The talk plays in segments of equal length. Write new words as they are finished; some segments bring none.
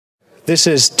This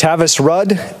is Tavis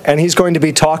Rudd, and he's going to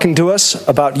be talking to us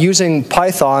about using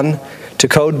Python to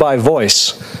code by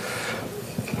voice.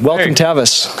 Welcome, hey.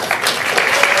 Tavis.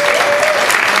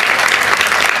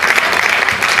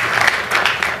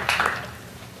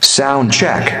 Sound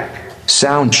check.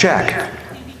 Sound check.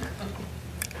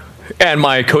 And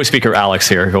my co-speaker, Alex,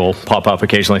 here, who will pop up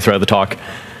occasionally throughout the talk.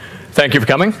 Thank you for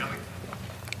coming.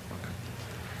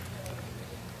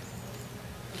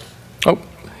 Oh,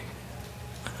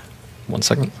 1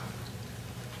 second.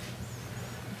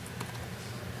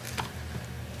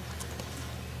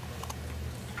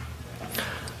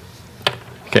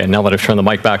 OK, now that I've turned the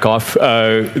mic back off,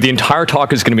 the entire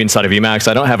talk is going to be inside of Emacs.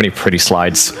 I don't have any pretty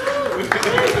slides.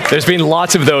 There's been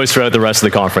lots of those throughout the rest of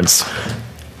the conference.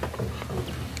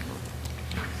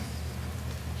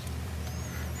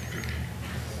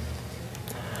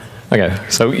 OK,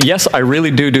 so yes, I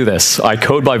really do this. I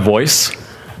code by voice.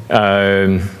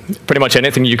 Pretty much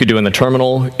anything you could do in the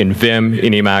terminal, in Vim,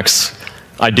 in Emacs,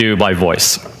 I do by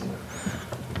voice.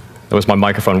 That was my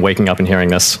microphone waking up and hearing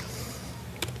this.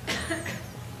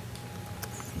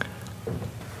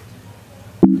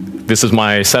 This is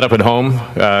my setup at home.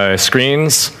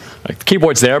 Screens, the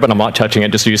keyboard's there, but I'm not touching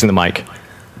it, just using the mic.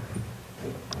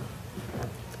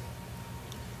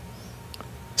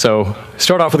 So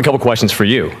start off with a couple questions for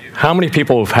you. How many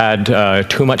people have had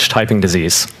too much typing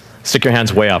disease? Stick your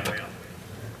hands way up.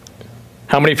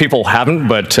 How many people haven't,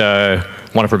 but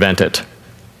want to prevent it?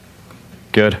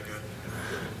 Good.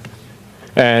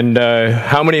 And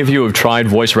how many of you have tried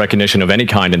voice recognition of any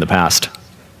kind in the past?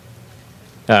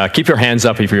 Keep your hands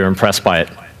up if you're impressed by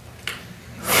it.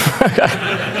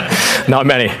 Not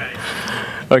many.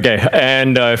 OK,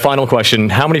 and final question.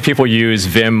 How many people use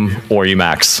Vim or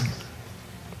Emacs?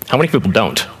 How many people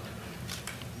don't?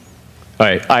 All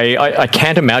right, I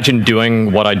can't imagine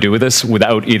doing what I do with this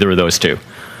without either of those two.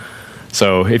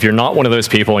 So if you're not one of those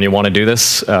people and you want to do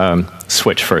this,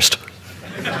 switch first.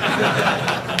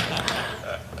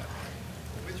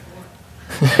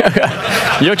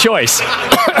 Your choice.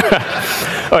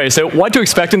 All right, so what to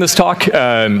expect in this talk?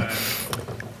 I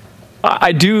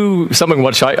do something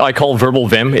which I call verbal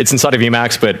Vim. It's inside of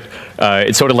Emacs, but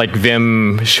it's sort of like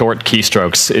Vim short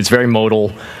keystrokes. It's very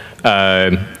modal.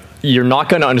 You're not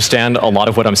going to understand a lot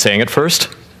of what I'm saying at first.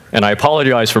 And I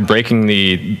apologize for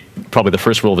breaking probably the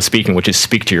first rule of speaking, which is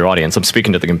speak to your audience. I'm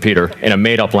speaking to the computer in a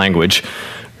made-up language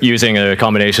using a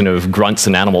combination of grunts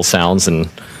and animal sounds and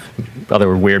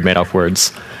other weird made-up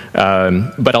words.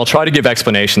 But I'll try to give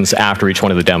explanations after each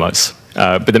one of the demos.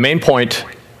 But the main point,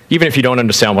 even if you don't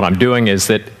understand what I'm doing, is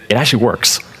that it actually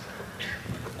works.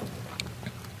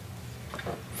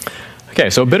 OK,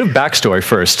 so a bit of backstory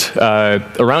first.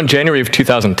 Around January of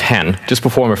 2010, just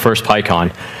before my first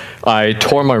PyCon, I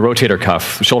tore my rotator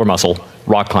cuff, shoulder muscle,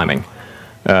 rock climbing.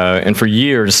 And for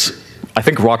years, I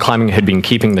think rock climbing had been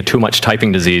keeping the too much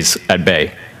typing disease at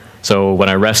bay. So when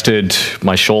I rested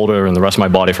my shoulder and the rest of my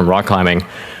body from rock climbing,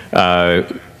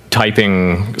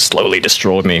 typing slowly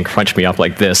destroyed me and crunched me up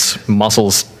like this.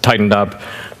 Muscles tightened up,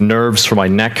 nerves from my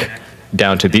neck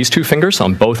down to these two fingers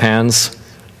on both hands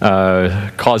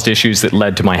caused issues that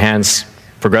led to my hands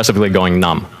progressively going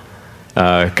numb.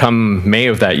 Come May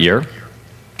of that year,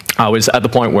 I was at the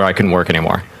point where I couldn't work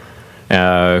anymore.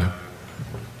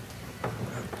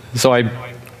 So I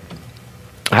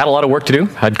had a lot of work to do,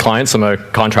 had clients, I'm a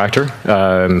contractor.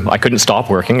 I couldn't stop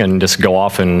working and just go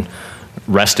off and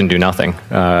rest and do nothing.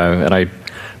 And I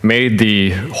made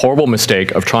the horrible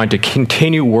mistake of trying to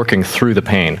continue working through the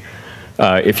pain.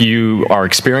 If you are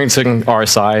experiencing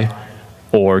RSI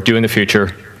or do in the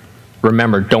future,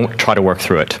 remember, don't try to work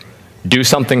through it. Do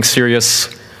something serious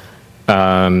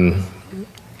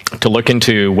to look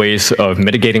into ways of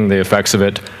mitigating the effects of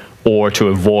it or to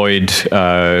avoid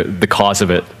the cause of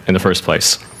it in the first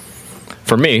place.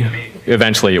 For me,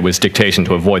 eventually, it was dictation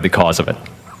to avoid the cause of it.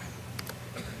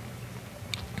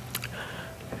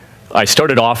 I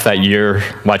started off that year,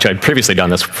 which I'd previously done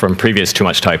this from previous too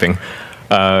much typing,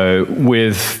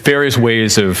 with various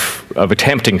ways of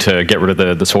attempting to get rid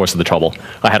of the source of the trouble.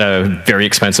 I had a very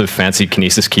expensive, fancy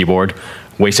Kinesis keyboard,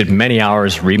 wasted many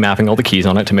hours remapping all the keys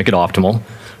on it to make it optimal.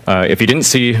 If you didn't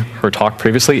see her talk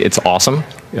previously, it's awesome.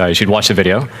 You should watch the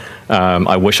video.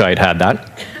 I wish I had had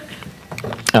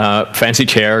that. Fancy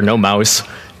chair, no mouse.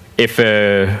 If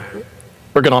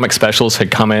ergonomic specialists had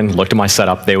come in, looked at my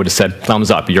setup, they would have said, thumbs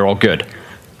up, you're all good.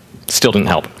 Still didn't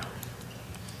help.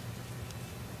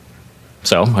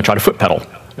 So I tried a foot pedal.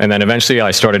 And then eventually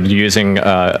I started using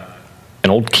an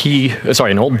old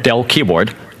Dell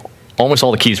keyboard. Almost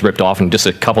all the keys ripped off and just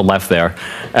a couple left there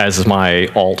as my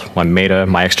alt, my meta,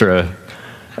 my extra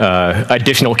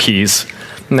additional keys.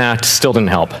 Nah, it still didn't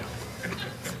help.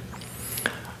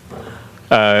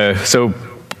 So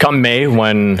come May,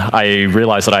 when I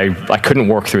realized that I couldn't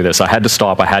work through this, I had to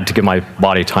stop, I had to give my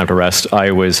body time to rest,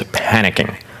 I was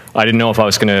panicking. I didn't know if I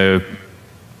was going to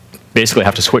basically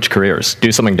have to switch careers,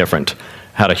 do something different.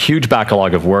 Had a huge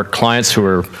backlog of work, clients who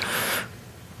were,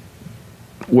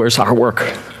 where's our work?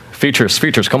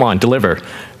 Features, come on, deliver.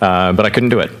 But I couldn't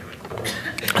do it.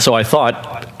 So I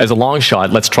thought, as a long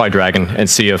shot, let's try Dragon and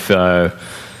see if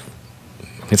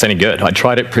it's any good. I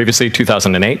tried it previously,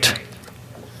 2008.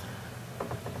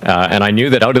 And I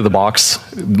knew that out of the box,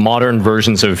 modern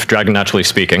versions of Dragon Naturally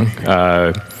Speaking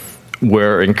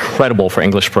were incredible for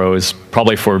English pros,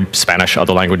 probably for Spanish,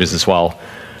 other languages as well.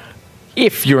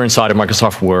 If you're inside of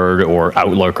Microsoft Word or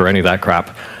Outlook or any of that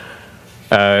crap.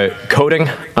 Coding,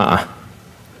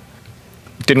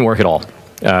 didn't work at all.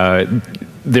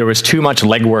 There was too much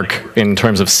legwork in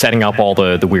terms of setting up all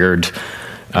the weird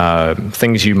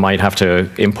things you might have to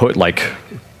input, like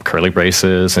curly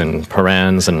braces and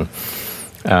parens, and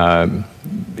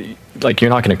like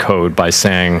you're not going to code by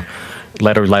saying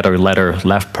letter,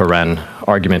 left paren,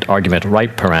 argument,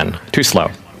 right paren. Too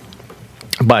slow.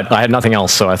 But I had nothing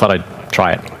else, so I thought I'd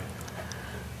try it.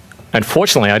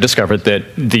 Unfortunately, I discovered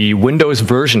that the Windows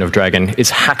version of Dragon is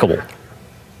hackable.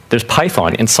 There's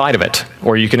Python inside of it,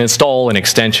 or you can install an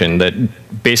extension that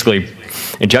basically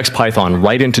injects Python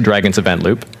right into Dragon's event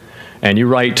loop, and you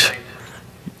write,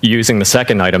 using the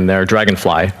second item there,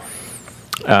 Dragonfly,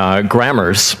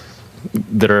 grammars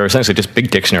that are essentially just big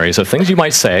dictionaries of things you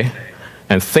might say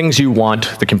and things you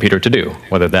want the computer to do,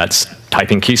 whether that's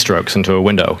typing keystrokes into a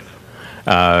window,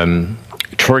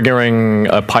 triggering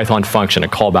a Python function, a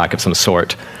callback of some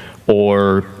sort,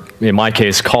 or in my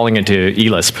case, calling into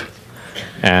eLisp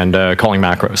and calling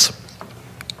macros.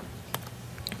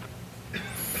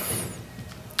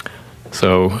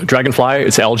 So Dragonfly,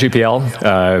 it's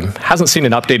LGPL. Hasn't seen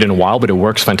an update in a while, but it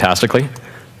works fantastically.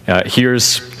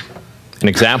 Here's an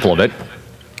example of it.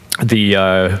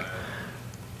 The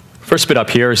first bit up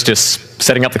here is just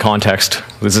setting up the context.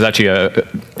 This is actually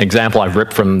an example I've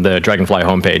ripped from the Dragonfly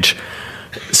homepage,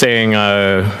 saying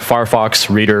Firefox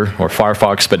Reader, or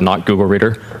Firefox but not Google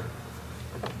Reader.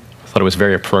 I thought it was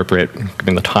very appropriate,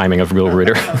 given the timing of Google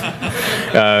Reader.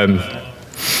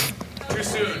 Too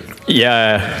soon.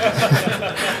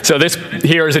 Yeah. So this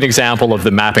here is an example of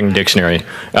the mapping dictionary.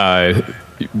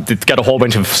 It's got a whole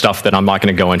bunch of stuff that I'm not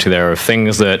going to go into there, of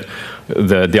things that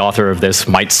the author of this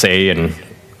might say, and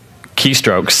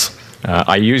keystrokes.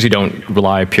 I usually don't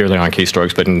rely purely on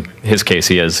keystrokes, but in his case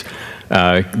he is,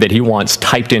 that he wants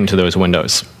typed into those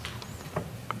windows.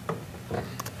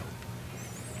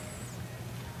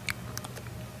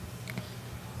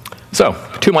 So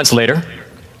 2 months later,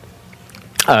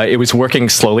 it was working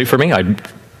slowly for me. I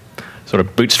sort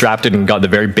of bootstrapped it and got the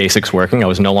very basics working. I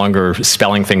was no longer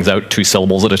spelling things out 2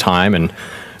 syllables at a time, and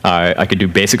I could do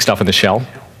basic stuff in the shell.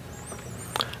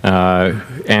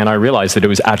 And I realized that it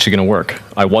was actually going to work.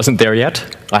 I wasn't there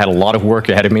yet. I had a lot of work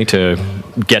ahead of me to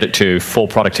get it to full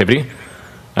productivity.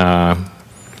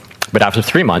 But after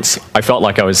 3 months, I felt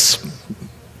like I was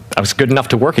good enough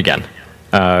to work again.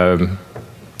 And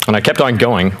I kept on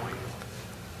going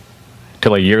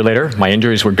till a year later. My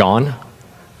injuries were gone.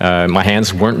 My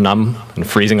hands weren't numb and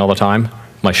freezing all the time.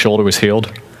 My shoulder was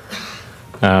healed.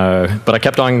 But I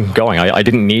kept on going. I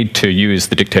didn't need to use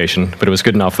the dictation, but it was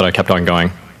good enough that I kept on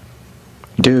going.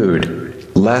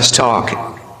 Dude, less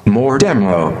talk, more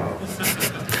demo.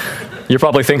 You're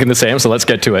probably thinking the same, so let's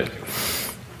get to it.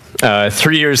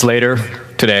 3 years later,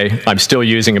 today, I'm still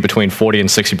using it between 40 and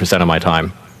 60% of my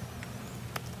time.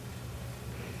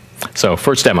 So,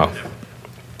 first demo.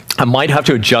 I might have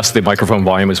to adjust the microphone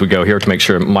volume as we go here to make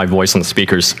sure my voice on the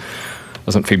speakers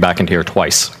doesn't feed back into here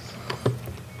twice.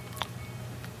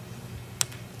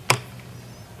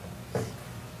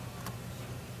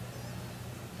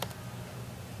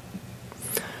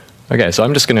 Okay, so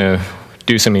I'm just going to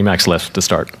do some Emacs lift to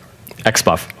start.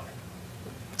 XBuff,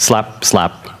 slap,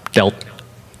 slap, delt,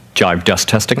 jive just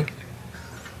testing,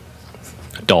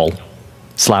 doll,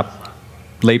 slap,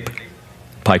 leap,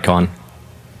 PyCon,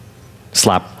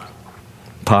 slap,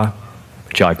 pa,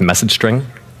 jive message string,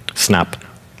 snap,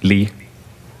 lee,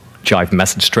 jive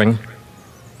message string,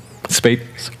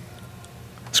 space,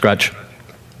 scratch,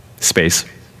 space,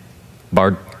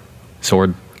 bard,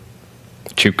 sword,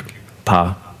 chook,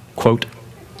 pa, quote.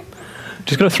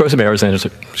 Just going to throw some errors in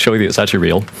to show you that it's actually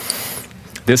real.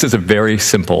 This is a very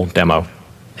simple demo.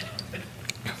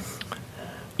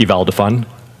 Eval defun,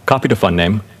 copy defun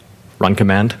name, run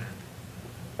command,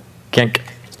 yank,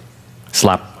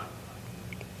 slap,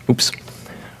 oops,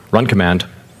 run command,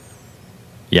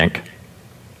 yank,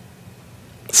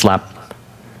 slap.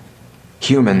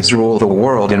 Humans rule the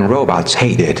world and robots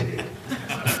hate it.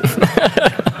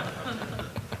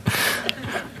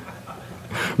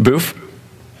 Boof.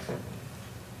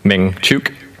 Ming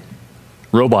Chuk.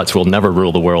 Robots will never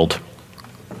rule the world.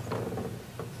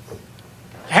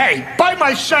 Hey, bite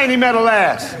my shiny metal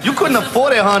ass. You couldn't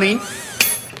afford it, honey.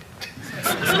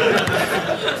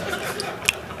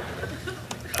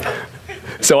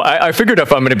 So I figured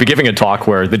if I'm going to be giving a talk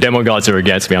where the demo gods are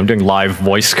against me, I'm doing live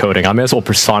voice coding, I may as well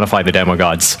personify the demo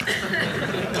gods.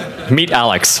 Meet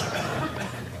Alex.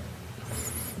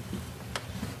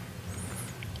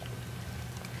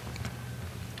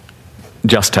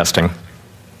 Just testing.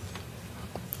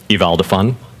 Eval to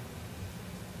fun.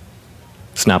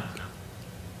 Snap.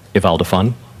 Eval to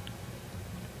fun.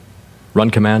 Run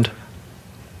command.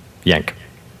 Yank.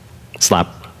 Slap.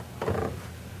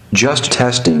 Just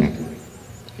testing.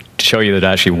 To show you that it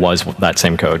actually was that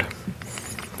same code.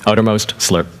 Outermost,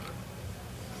 slurp.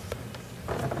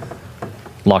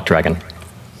 Lock dragon.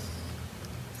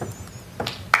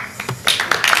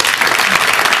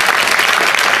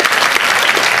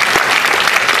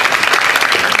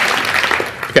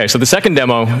 Okay, so the second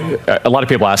demo, a lot of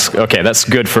people ask, okay, that's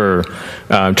good for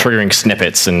triggering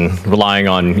snippets and relying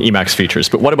on Emacs features,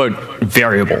 but what about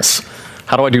variables?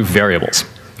 How do I do variables?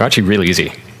 They're actually really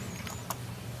easy.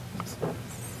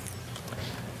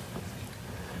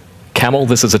 Camel,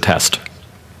 this is a test.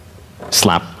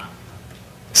 Slap.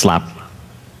 Slap.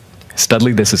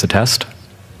 Studley, this is a test.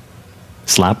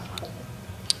 Slap.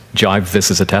 Jive, this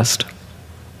is a test.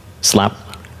 Slap.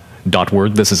 Dot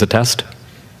word, this is a test.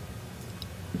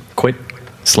 Quit.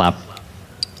 Slap.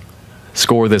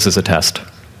 Score, this is a test.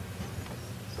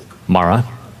 Mara.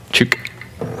 Chuk.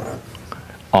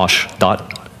 Osh.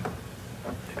 Dot.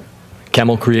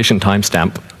 Camel creation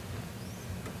timestamp.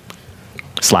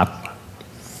 Slap.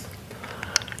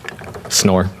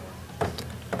 Snore,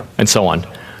 and so on.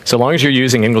 So long as you're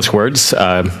using English words,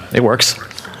 it works.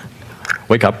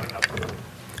 Wake up,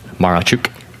 Marachuk,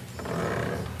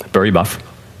 bury buff,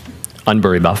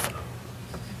 unbury buff,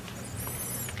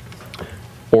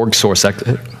 org source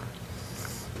exit.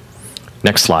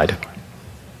 Next slide.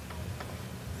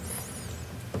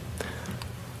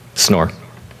 Snore.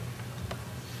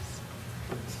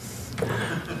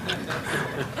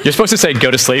 You're supposed to say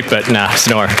go to sleep, but nah,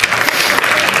 snore.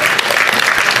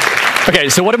 Okay,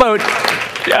 so what about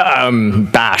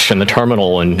bash and the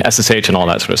terminal and SSH and all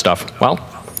that sort of stuff? Well,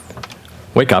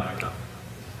 wake up,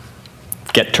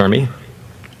 get termy.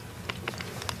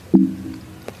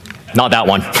 Not that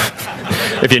one,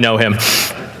 if you know him.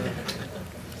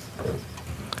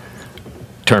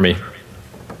 Termy.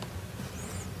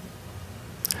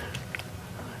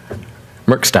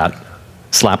 Mercstat,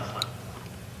 slap.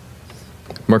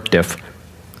 Mercdiff,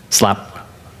 slap.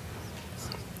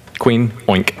 Queen,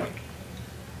 oink.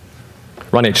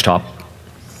 Run htop,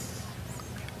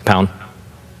 pound,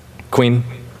 queen,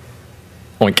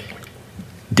 oink,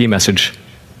 dmessage,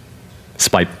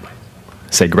 spipe,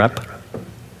 say grep,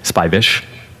 spyvish,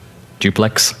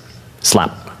 duplex, slap,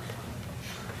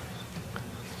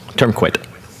 term quit.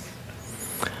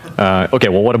 Okay,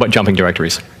 well, what about jumping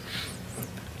directories?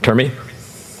 Termy,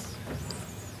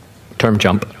 term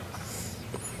jump,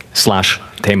 slash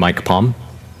tmike pom,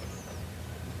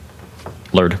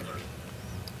 lurd.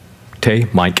 Tay,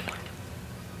 Mike,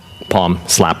 palm,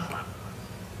 slap.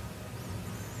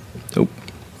 Oh.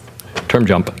 Term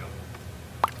jump.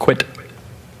 Quit.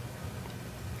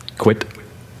 Quit.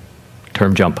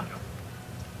 Term jump.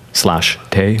 Slash.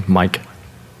 Tay, Mike,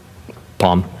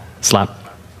 palm, slap.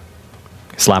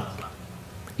 Slap.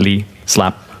 Lee,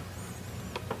 slap.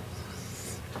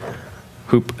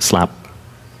 Hoop, slap.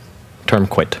 Term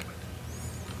quit.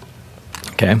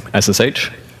 Okay, SSH.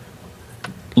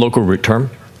 Local root term.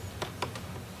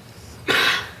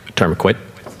 Term quit.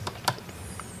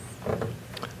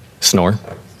 Snore.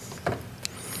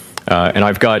 And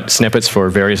I've got snippets for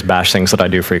various bash things that I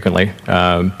do frequently.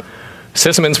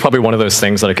 Sysadmin's probably one of those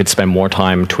things that I could spend more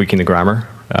time tweaking the grammar.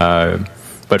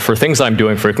 But for things I'm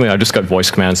doing frequently, I've just got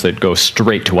voice commands that go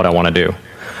straight to what I want to do.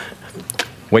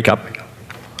 Wake up.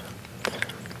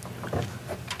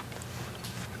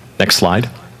 Next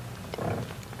slide.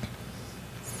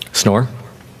 Snore.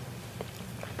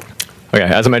 Okay,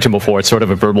 as I mentioned before, it's sort of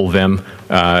a verbal vim.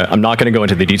 I'm not going to go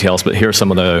into the details, but here are some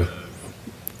of the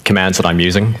commands that I'm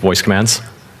using, voice commands.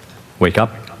 Wake up.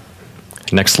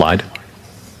 Next slide.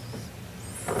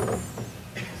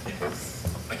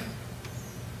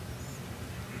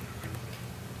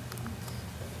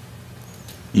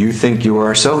 You think you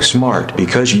are so smart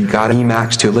because you got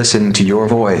Emacs to listen to your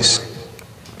voice.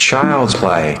 Child's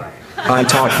play. I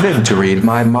taught them to read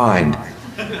my mind.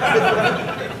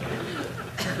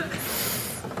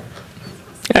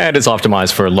 And it's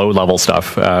optimized for low-level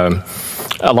stuff.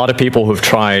 A lot of people who've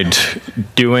tried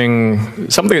doing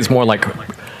something that's more like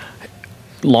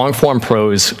long-form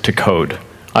prose to code.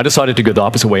 I decided to go the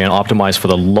opposite way and optimize for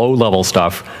the low-level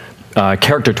stuff,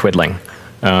 character twiddling.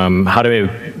 How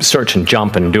to search and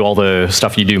jump and do all the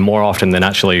stuff you do more often than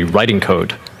actually writing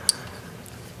code.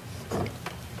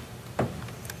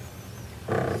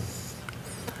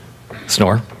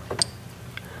 Snore.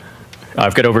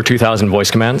 I've got over 2,000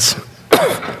 voice commands,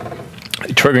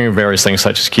 triggering various things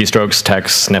such as keystrokes,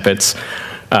 text, snippets.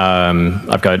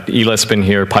 I've got elisp in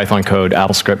here, Python code,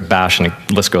 AppleScript, Bash, and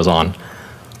the list goes on.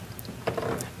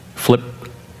 Flip,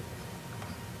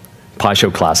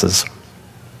 PyShow classes.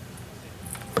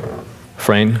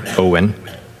 Frame, O-win.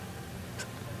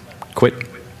 Quit,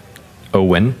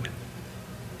 O-win.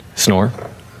 Snore.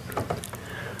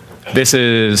 This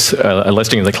is a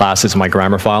listing of the classes in my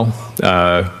grammar file.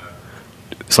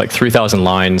 It's like 3,000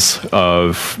 lines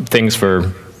of things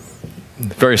for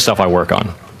various stuff I work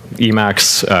on.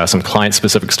 Emacs, some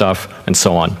client-specific stuff, and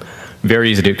so on.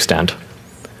 Very easy to extend.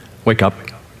 Wake up,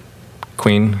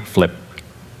 queen, flip.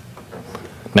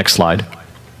 Next slide.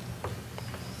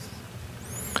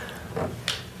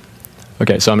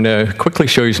 OK, so I'm going to quickly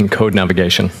show you some code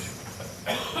navigation.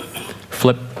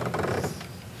 Flip.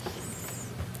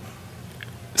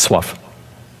 Swaff.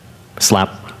 Slap.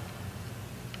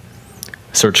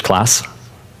 Search class.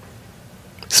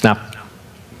 Snap.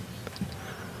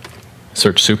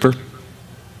 Search super.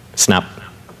 Snap.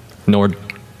 Nord.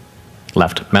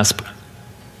 Left. Mesp.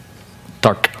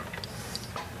 Dark.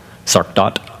 Sark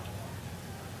dot.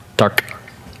 Dark.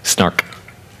 Snark.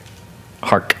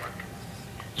 Hark.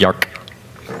 Yark.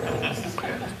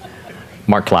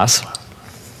 Mark class.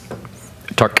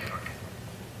 Tark.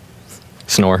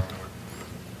 Snore.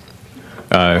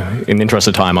 In the interest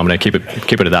of time, I'm going to keep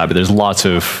it at that, but there's lots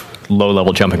of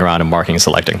low-level jumping around and marking and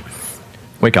selecting.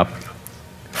 Wake up.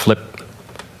 Flip.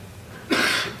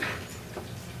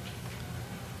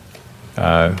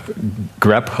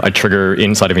 Grep, I trigger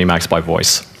inside of Emacs by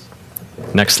voice.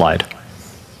 Next slide.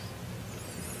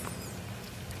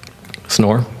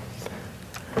 Snore.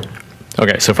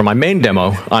 OK, so for my main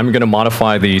demo, I'm going to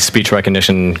modify the speech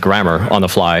recognition grammar on the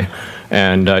fly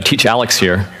and teach Alex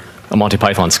here a Monty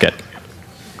Python skit.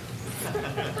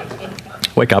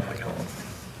 Wake up.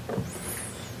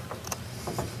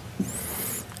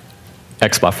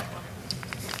 Xbuff.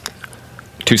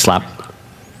 Two slap.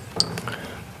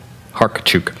 Hark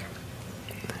chook.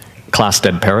 Class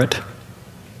dead parrot.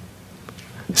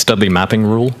 Studley mapping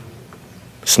rule.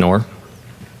 Snore.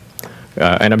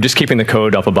 And I'm just keeping the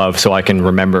code up above so I can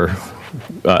remember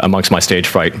amongst my stage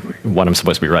fright what I'm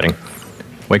supposed to be writing.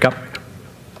 Wake up.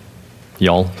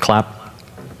 Y'all clap.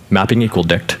 Mapping equal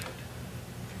dict.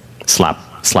 Slap,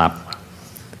 slap.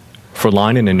 For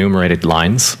line and enumerated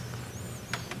lines.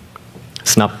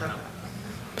 Snup,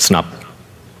 snup.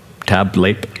 Tab,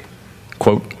 lape,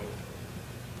 quote.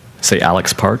 Say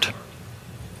Alex part.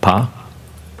 Pa.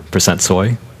 Percent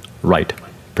soy. Right.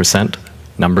 Percent.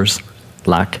 Numbers.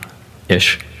 Lack.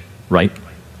 Ish. Right.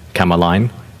 Comma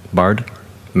line. Bard.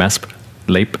 Mesp.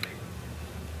 Lape.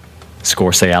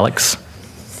 Score say Alex.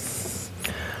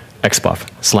 Xbuff.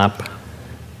 Slap.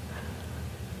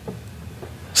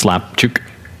 Slap. Chook.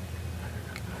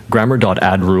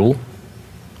 Grammar.add rule.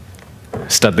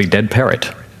 Studley dead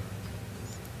parrot.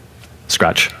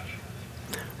 Scratch.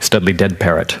 Studley dead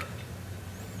parrot.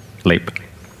 Lape.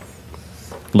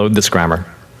 Load this grammar.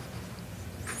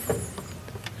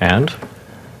 And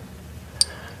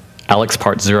Alex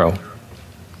part 0.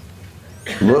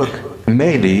 Look,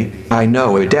 matey, I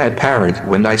know a dead parrot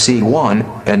when I see one,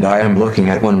 and I am looking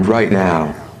at one right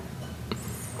now.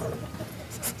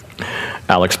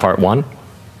 Alex part 1.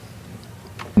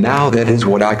 Now that is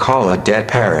what I call a dead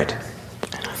parrot.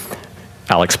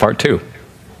 Alex part 2.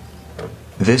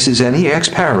 This is an EX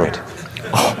parrot.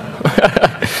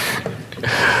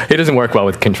 It doesn't work well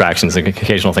with contractions and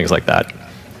occasional things like that.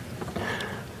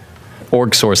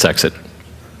 Org source exit.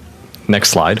 Next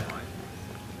slide.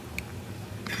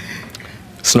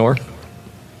 Snore.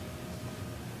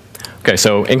 OK,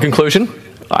 so in conclusion,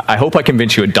 I hope I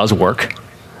convince you it does work.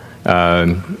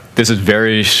 This is a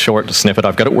very short snippet.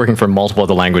 I've got it working for multiple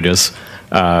other languages.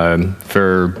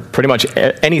 For pretty much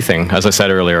anything, as I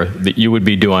said earlier, that you would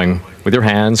be doing with your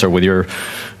hands or with your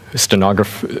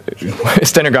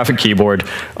stenographic keyboard,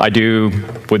 I do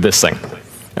with this thing.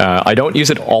 I don't use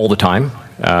it all the time,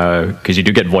 because you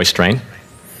do get voice strain.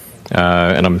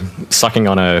 And I'm sucking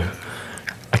on a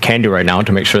candy right now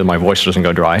to make sure that my voice doesn't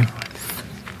go dry.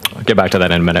 I'll get back to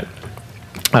that in a minute.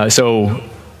 So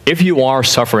if you are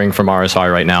suffering from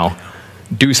RSI right now,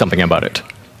 do something about it.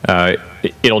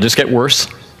 It'll just get worse.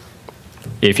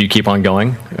 if you keep on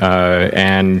going.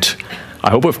 And I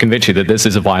hope we've convinced you that this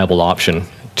is a viable option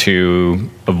to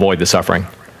avoid the suffering.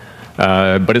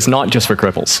 But it's not just for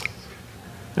cripples.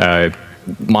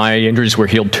 My injuries were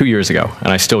healed 2 years ago, and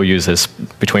I still use this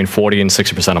between 40 and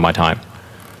 60% of my time.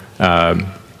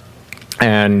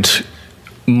 And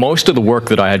most of the work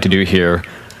that I had to do here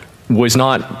was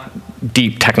not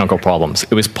deep technical problems.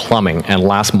 It was plumbing and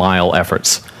last mile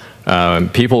efforts.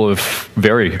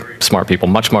 Very smart people,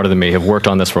 much smarter than me, have worked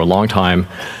on this for a long time,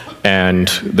 and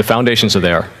the foundations are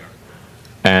there.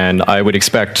 And I would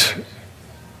expect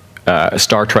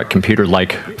Star Trek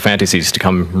computer-like fantasies to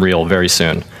come real very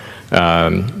soon.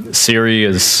 Siri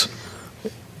is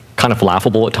kind of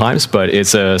laughable at times, but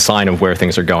it's a sign of where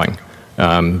things are going.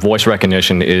 Voice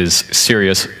recognition is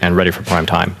serious and ready for prime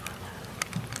time.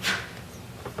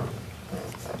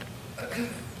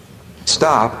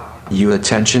 Stop, you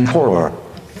attention whore.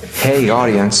 Hey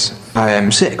audience, I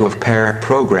am sick of pair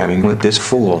programming with this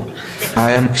fool.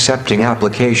 I am accepting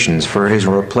applications for his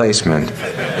replacement.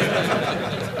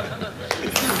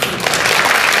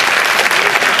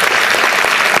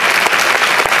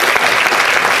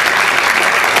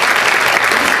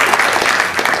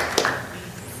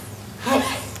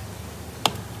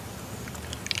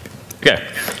 Okay,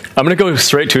 I'm going to go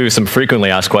straight to some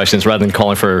frequently asked questions rather than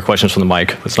calling for questions from the mic.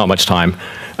 There's not much time.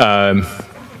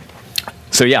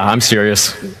 So yeah, I'm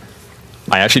serious.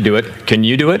 I actually do it. Can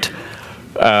you do it?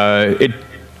 It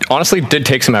honestly did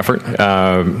take some effort.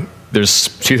 There's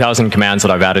 2,000 commands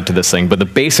that I've added to this thing, but the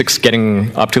basics,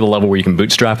 getting up to the level where you can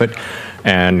bootstrap it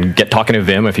and get talking to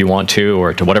Vim if you want to,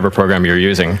 or to whatever program you're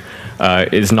using,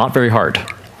 is not very hard.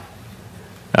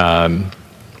 I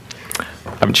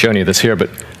haven't shown you this here, but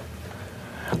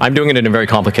I'm doing it in a very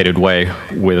complicated way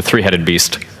with a three-headed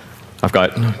beast. I've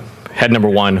got head number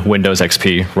 1, Windows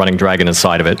XP, running Dragon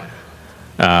inside of it.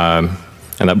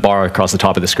 And that bar across the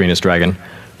top of the screen is Dragon.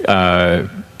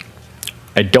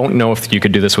 I don't know if you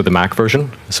could do this with the Mac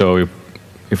version. So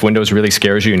if Windows really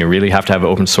scares you and you really have to have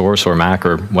open source or Mac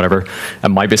or whatever, it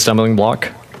might be a stumbling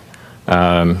block.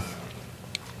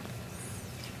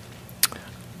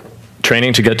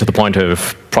 Training to get to the point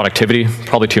of productivity,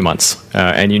 probably 2 months.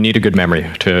 And you need a good memory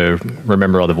to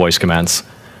remember all the voice commands.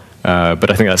 But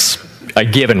I think that's a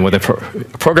given with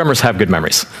programmers have good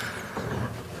memories.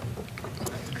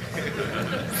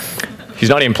 He's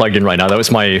not even plugged in right now. That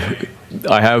was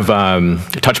I have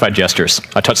touchpad gestures.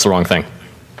 I touched the wrong thing.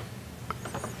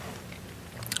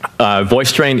 Voice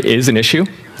strain is an issue.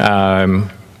 Don't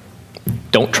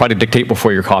try to dictate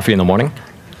before your coffee in the morning.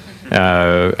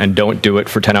 And don't do it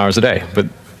for 10 hours a day. But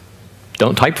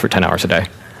don't type for 10 hours a day.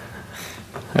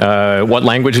 What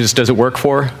languages does it work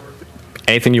for?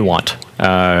 Anything you want.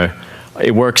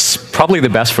 It works probably the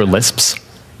best for Lisps.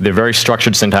 They're very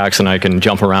structured syntax, and I can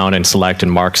jump around and select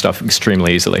and mark stuff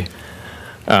extremely easily.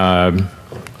 Remote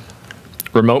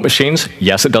machines,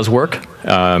 yes, it does work.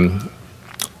 The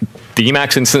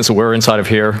Emacs instance that we're inside of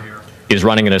here is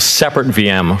running in a separate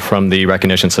VM from the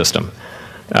recognition system.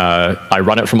 I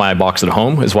run it from my box at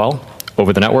home as well,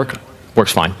 over the network.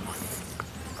 Works fine.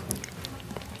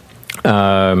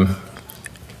 And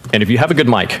if you have a good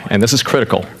mic, and this is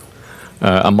critical,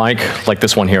 a mic like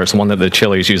this one here, it's the one that the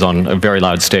Chili's use on a very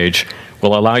loud stage,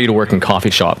 will allow you to work in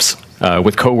coffee shops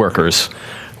with coworkers,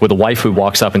 with a wife who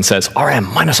walks up and says,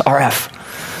 RM minus RF.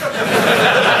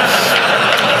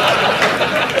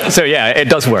 So yeah, it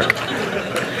does work.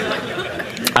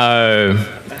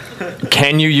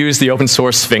 Can you use the open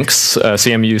source Sphinx,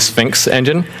 CMU Sphinx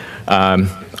engine?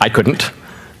 I couldn't.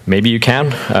 Maybe you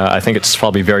can. I think it's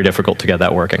probably very difficult to get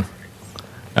that working.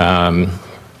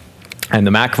 And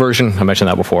the Mac version, I mentioned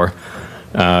that before.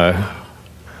 And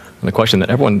the question that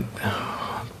everyone,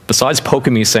 besides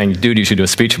poking me saying, dude, you should do a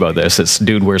speech about this, it's,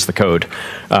 dude, where's the code?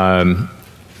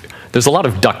 There's a lot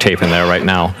of duct tape in there right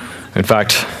now. In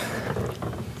fact,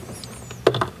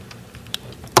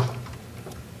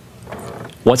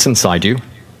 what's inside you?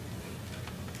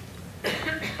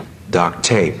 Duct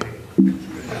tape.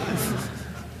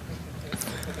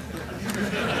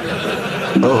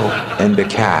 Oh, and a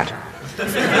cat.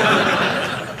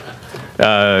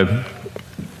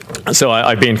 So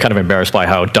I've been kind of embarrassed by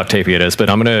how duct tapey it is, but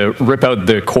I'm going to rip out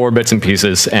the core bits and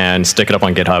pieces and stick it up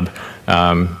on GitHub.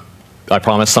 I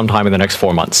promise sometime in the next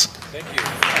 4 months. Thank you.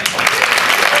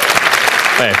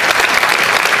 Hey.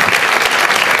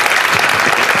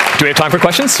 Do we have time for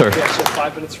questions? Or? Yeah, so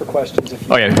 5 minutes for questions.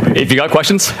 If you got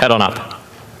questions, head on up.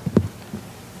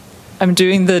 I'm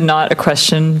doing the not a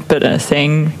question but a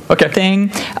thing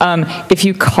thing. If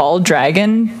you call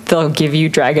Dragon, they'll give you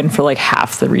Dragon for like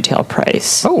half the retail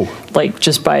price. Oh. Like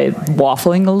just by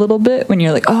waffling a little bit when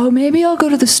you're like, oh, maybe I'll go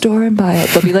to the store and buy it.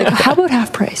 They'll be like, how about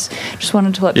half price? Just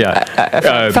wanted to let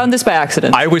I found this by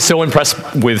accident. I was so impressed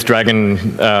with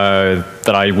Dragon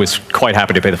that I was quite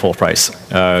happy to pay the full price.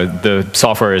 The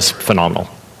software is phenomenal.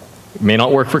 It may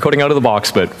not work for coding out of the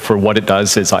box, but for what it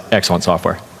does, it's excellent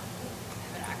software.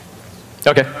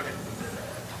 Okay.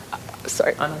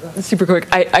 Sorry, super quick.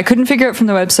 I couldn't figure out from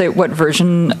the website what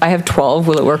version. I have 12.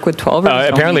 Will it work with 12?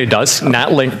 Apparently it does.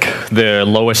 Natlink, the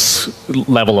lowest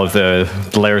level of the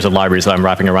layers of libraries that I'm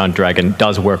wrapping around Dragon,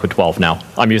 does work with 12 now.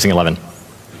 I'm using 11.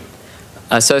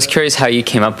 So I was curious how you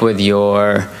came up with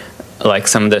your, like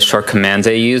some of the short commands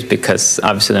that you use, because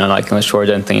obviously they're not like a short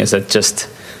anything. Is it just,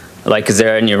 like, is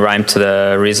there any rhyme to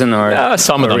the reason, or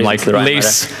some of them, like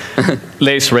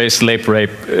lace, race, lape,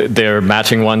 rape, they're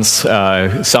matching ones.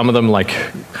 Some of them, like,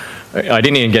 I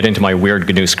didn't even get into my weird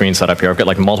GNU screen setup here. I've got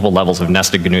like multiple levels of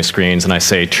nested GNU screens, and I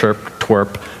say chirp,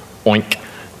 twerp, oink,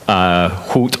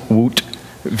 hoot, woot,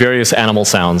 various animal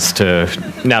sounds to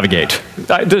navigate.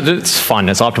 It's fun.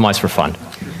 It's optimized for fun.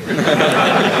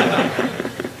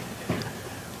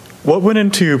 What went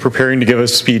into preparing to give a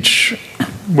speech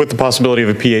with the possibility of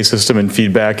a PA system and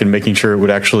feedback and making sure it would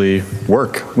actually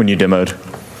work when you demoed?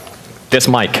 This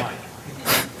mic.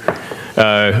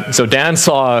 So Dan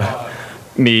saw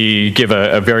me give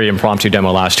a very impromptu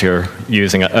demo last year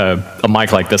using a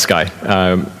mic like this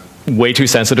guy. Way too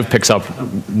sensitive, picks up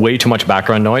way too much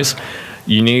background noise.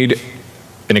 You need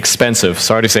an expensive,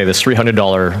 sorry to say this,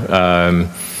 $300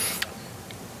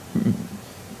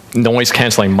 noise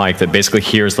canceling mic that basically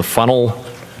hears the funnel,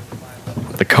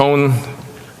 the cone,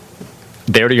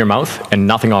 there to your mouth, and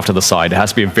nothing off to the side. It has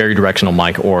to be a very directional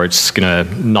mic, or it's going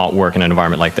to not work in an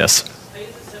environment like this.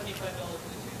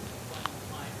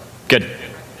 Good.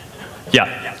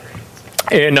 Yeah.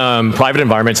 In private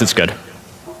environments, it's good.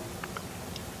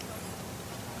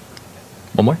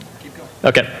 One more?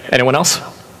 Okay. Anyone else?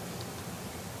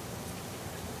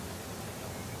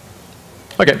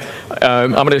 Okay.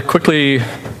 I'm going to quickly,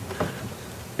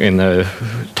 in the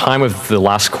time of the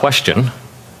last question,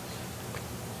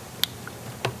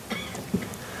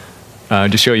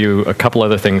 to show you a couple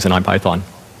other things in IPython.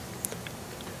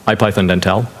 IPython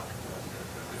dentel,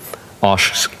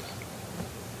 osh,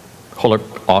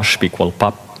 holop, osh, equal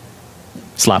pop,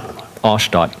 slap, osh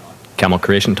dot, camel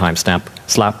creation timestamp,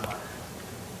 slap,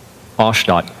 osh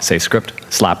dot, say script,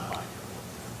 slap,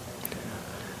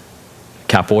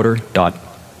 cap order dot,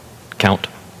 count,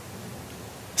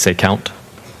 say count,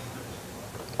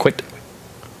 quit,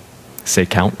 say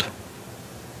count,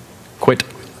 quit.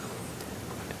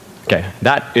 Okay,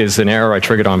 that is an error I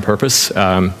triggered on purpose.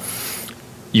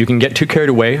 You can get too carried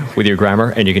away with your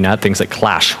grammar, and you can add things that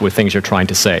clash with things you're trying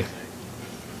to say.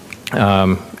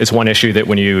 It's one issue that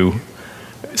when you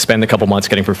spend a couple months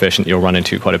getting proficient, you'll run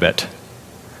into quite a bit.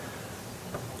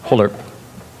 Holop.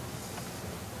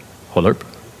 Holop.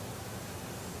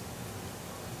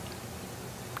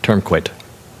 Term quit.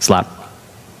 Slap.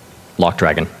 Lock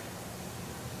dragon.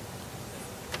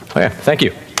 Okay, thank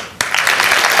you.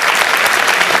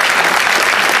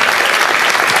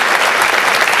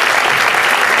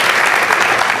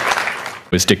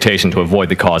 Was dictation to avoid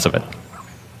the cause of it.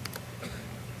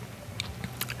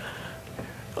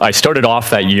 I started off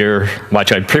that year,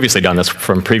 which I'd previously done this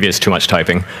from previous too much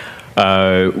typing,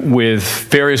 with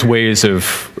various ways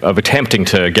of attempting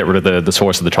to get rid of the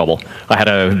source of the trouble. I had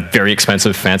a very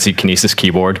expensive, fancy Kinesis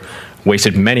keyboard,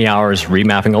 wasted many hours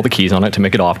remapping all the keys on it to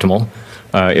make it optimal.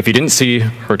 If you didn't see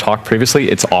her talk previously,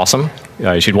 it's awesome.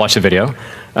 You should watch the video.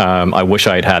 I wish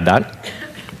I had had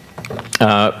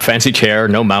that. Fancy chair,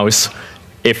 no mouse.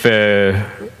 If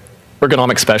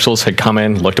ergonomic specialists had come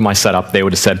in, looked at my setup, they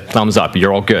would have said, thumbs up,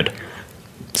 you're all good.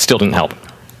 Still didn't help.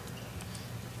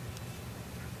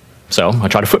 So I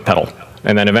tried a foot pedal.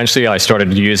 And then eventually I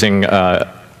started using an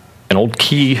old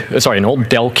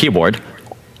Dell keyboard.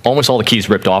 Almost all the keys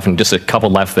ripped off and just a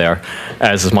couple left there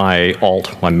as my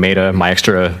alt, my meta, my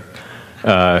extra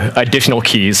additional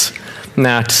keys.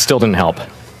 Nah, still didn't help.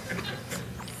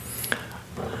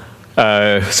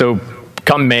 So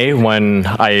come May, when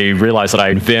I realized that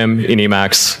I Vim in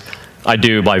Emacs, I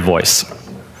do by voice.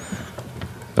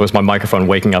 That was my microphone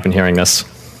waking up and hearing this.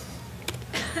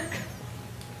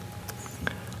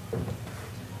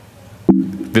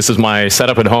 This is my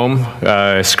setup at home.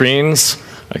 Screens,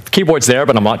 the keyboard's there,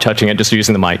 but I'm not touching it, just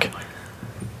using the mic.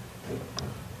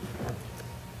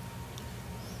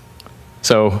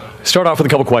 So start off with a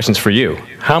couple questions for you.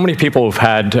 How many people have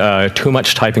had too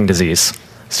much typing disease?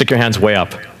 Stick your hands way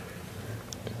up.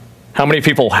 How many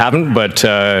people haven't but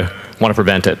want to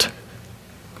prevent it?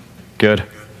 Good.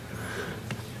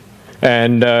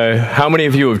 And how many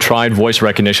of you have tried voice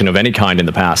recognition of any kind in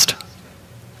the past?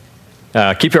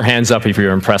 Keep your hands up if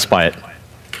you're impressed by it.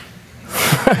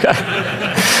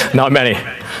 Not many.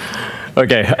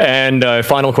 Okay, and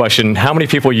final question. How many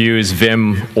people use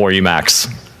Vim or Emacs?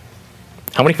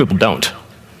 How many people don't?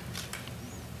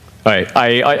 All right,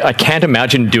 I can't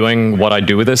imagine doing what I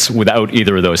do with this without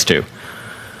either of those two.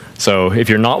 So if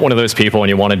you're not one of those people and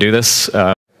you want to do this,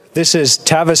 this is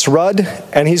Tavis Rudd,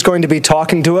 and he's going to be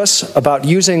talking to us about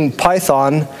using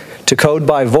Python to code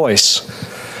by voice.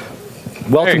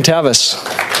 Welcome, hey. Tavis.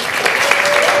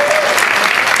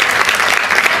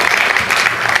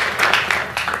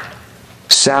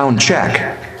 Sound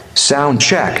check. Sound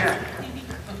check.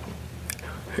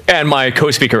 And my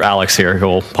co-speaker Alex here, who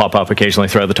will pop up occasionally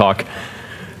throughout the talk.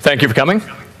 Thank you for coming.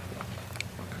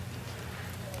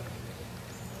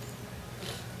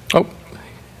 Oh,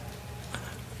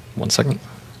 1 second.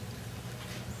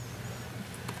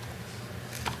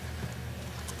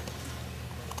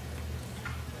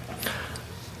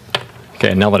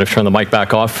 Okay, now that I've turned the mic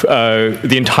back off,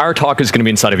 the entire talk is going to be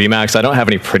inside of Emacs. I don't have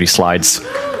any pretty slides.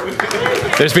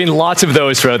 There's been lots of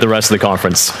those throughout the rest of the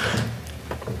conference.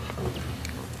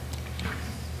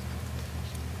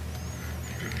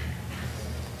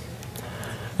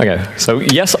 Okay, so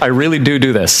yes, I really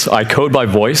do this. I code by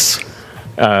voice.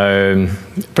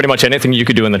 Pretty much anything you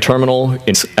could do in the terminal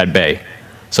is at bay.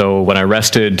 So when I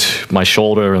rested my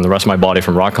shoulder and the rest of my body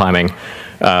from rock climbing,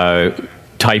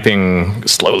 typing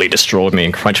slowly destroyed me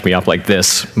and crunched me up like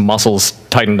this. Muscles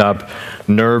tightened up,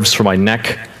 nerves from my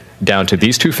neck down to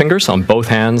these 2 fingers on both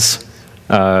hands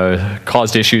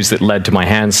caused issues that led to my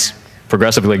hands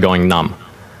progressively going numb.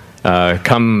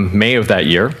 Come May of that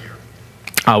year,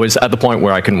 I was at the point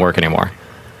where I couldn't work anymore.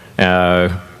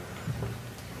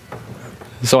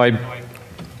 So I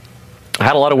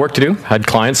had a lot of work to do, had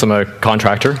clients, I'm a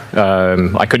contractor.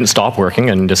 I couldn't stop working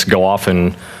and just go off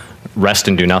and rest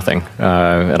and do nothing.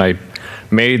 And I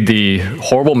made the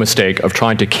horrible mistake of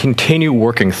trying to continue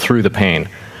working through the pain.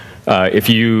 If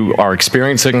you are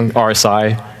experiencing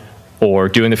RSI or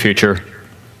do in the future,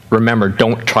 remember,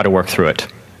 don't try to work through it.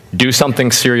 Do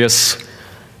something serious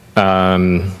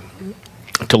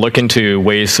to look into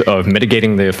ways of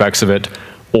mitigating the effects of it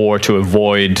or to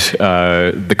avoid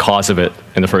the cause of it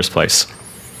in the first place.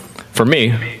 For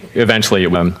me, eventually,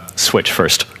 it would switch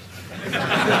first.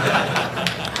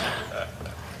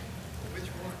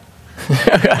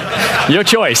 Your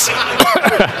choice.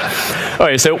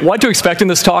 Okay, so what to expect in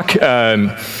this talk?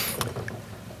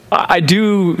 I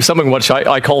do something which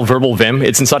I call verbal Vim.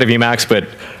 It's inside of Emacs, but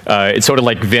it's sort of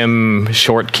like Vim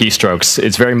short keystrokes.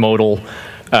 It's very modal.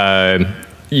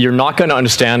 You're not going to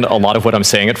understand a lot of what I'm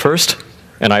saying at first,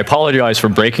 and I apologize for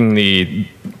breaking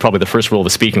probably the first rule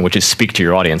of speaking, which is speak to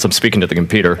your audience. I'm speaking to the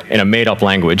computer in a made-up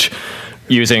language,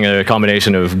 using a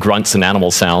combination of grunts and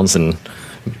animal sounds and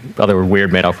other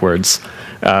weird made-up words.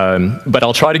 But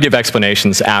I'll try to give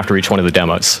explanations after each one of the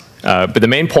demos. But the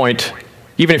main point,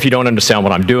 even if you don't understand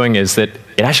what I'm doing, is that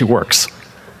it actually works.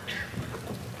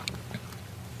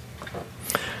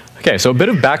 Okay, so a bit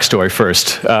of backstory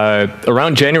first.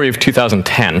 Around January of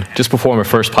 2010, just before my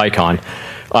first PyCon,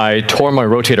 I tore my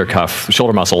rotator cuff,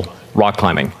 shoulder muscle, rock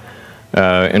climbing.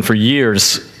 And for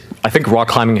years, I think rock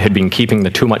climbing had been keeping the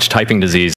too much typing disease